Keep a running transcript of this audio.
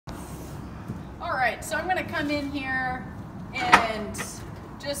All right, so I'm gonna come in here and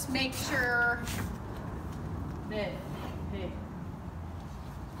just make sure that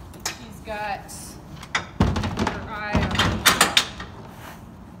she's got her eye on me.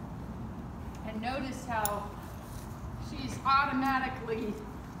 And notice how she's automatically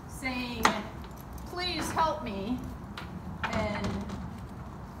saying, please help me. And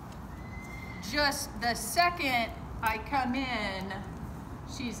just the second I come in,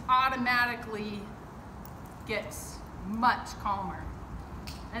 she's automatically gets much calmer.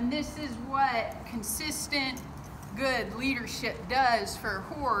 And this is what consistent, good leadership does for a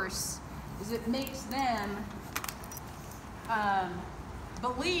horse, is it makes them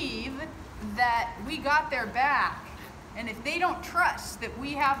believe that we got their back. And if they don't trust that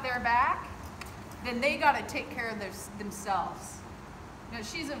we have their back, then they got to take care of themselves. Now,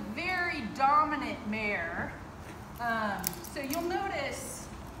 she's a very dominant mare. So you'll notice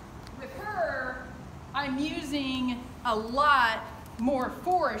with her, I'm using a lot more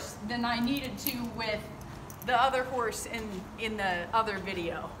force than I needed to with the other horse in the other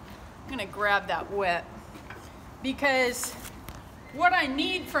video. I'm gonna grab that whip because what I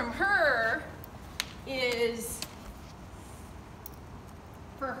need from her is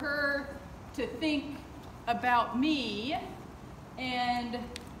for her to think about me and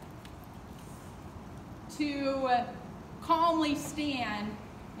to calmly stand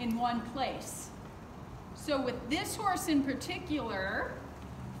in one place. So with this horse in particular,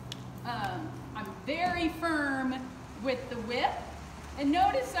 I'm very firm with the whip. And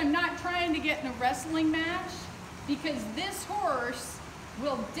notice I'm not trying to get in a wrestling match because this horse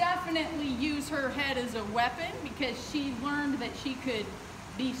will definitely use her head as a weapon because she learned that she could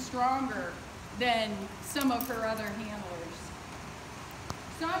be stronger than some of her other handlers.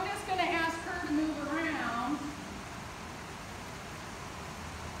 So I'm just going to ask her to move around.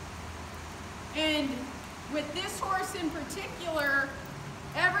 And with this horse in particular,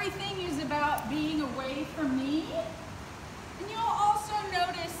 everything is about being away from me. And you'll also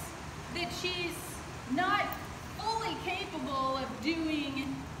notice that she's not fully capable of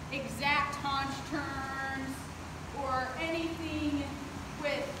doing exact haunch turns or anything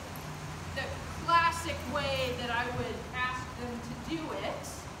with the classic way that I would ask them to do it.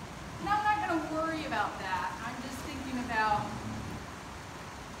 And I'm not going to worry about that. I'm just thinking about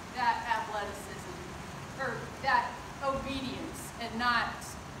that athleticism, or that obedience, and not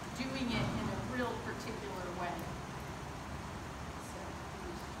doing it in a real particular way. So,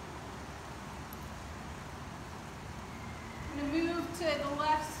 I'm going to move to the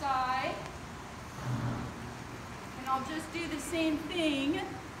left side, and I'll just do the same thing.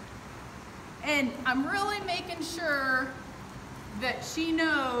 And I'm really making sure that she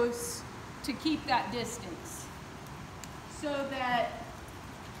knows to keep that distance so that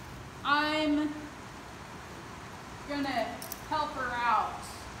I'm gonna help her out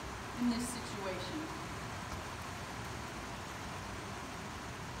in this situation.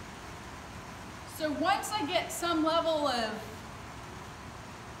 So once I get some level of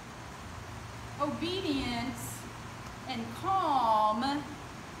obedience and calm,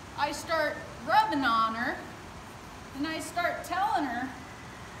 I start rubbing on her and I start telling her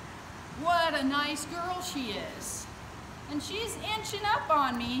what a nice girl she is. And she's inching up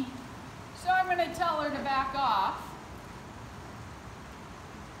on me, so I'm going to tell her to back off.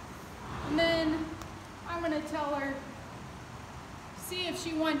 And then I'm going to tell her, see if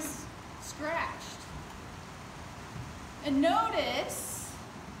she wants scratched. And notice,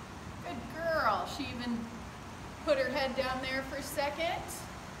 good girl, she even put her head down there for a second.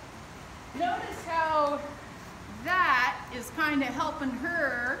 Notice how that is kind of helping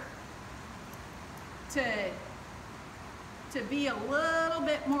her to be a little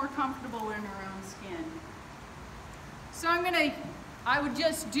bit more comfortable in her own skin. So I would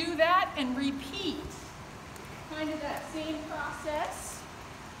just do that and repeat kind of that same process.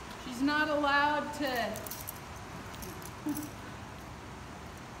 She's not allowed to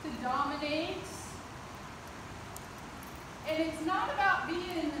dominate. And it's not about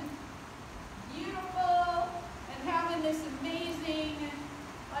being beautiful and having this amazing,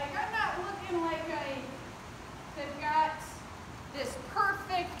 like I'm not looking like I have got this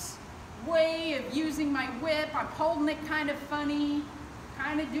perfect way of using my whip. I'm holding it kind of funny,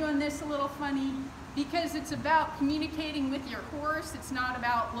 kind of doing this a little funny, because it's about communicating with your horse. It's not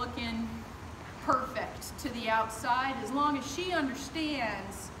about looking perfect to the outside, as long as she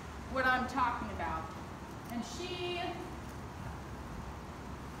understands what I'm talking about. And she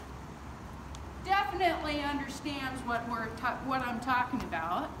definitely understands what I'm talking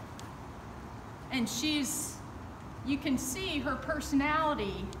about. And you can see her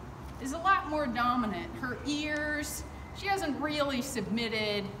personality is a lot more dominant. Her ears, she hasn't really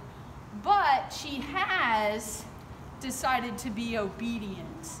submitted, but she has decided to be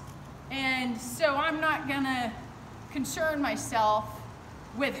obedient. And so I'm not gonna concern myself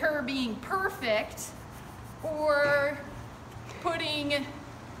with her being perfect or putting,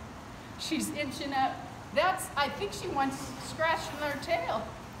 she's inching up. I think she wants scratching her tail.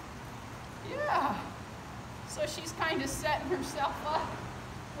 Yeah. So she's kind of setting herself up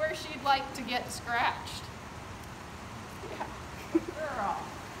where she'd like to get scratched. Yeah, girl.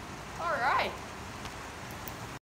 All right.